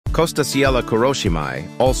Costasiella Kuroshimae,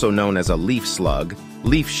 also known as a leaf slug,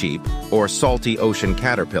 leaf sheep, or salty ocean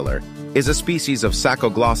caterpillar, is a species of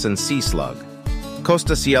saccoglossan sea slug.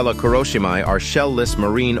 Costasiella Kuroshimae are shell-less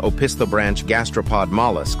marine opisthodobranch gastropod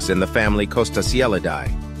mollusks in the family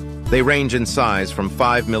Costasiellidae. They range in size from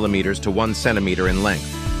 5 millimeters to 1 centimeter in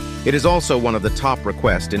length. It is also one of the top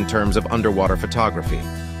requests in terms of underwater photography.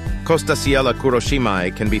 Costasiella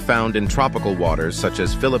Kuroshimae can be found in tropical waters such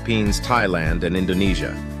as Philippines, Thailand, and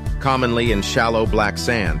Indonesia, commonly in shallow black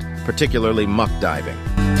sand, particularly muck diving.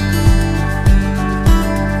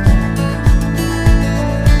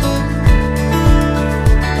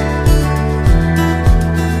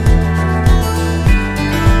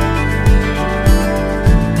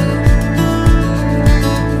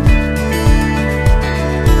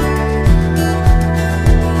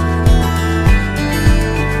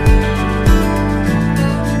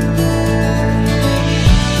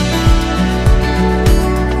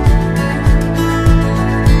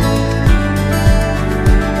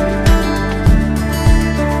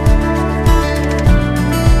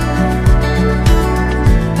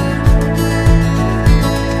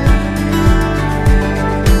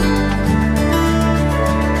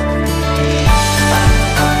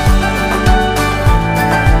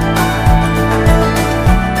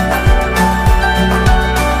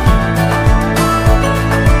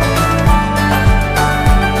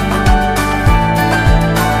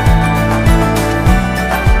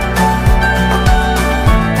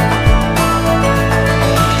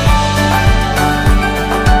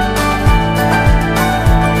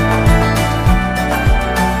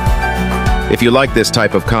 If you like this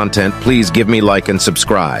type of content, please give me like and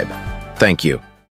subscribe. Thank you.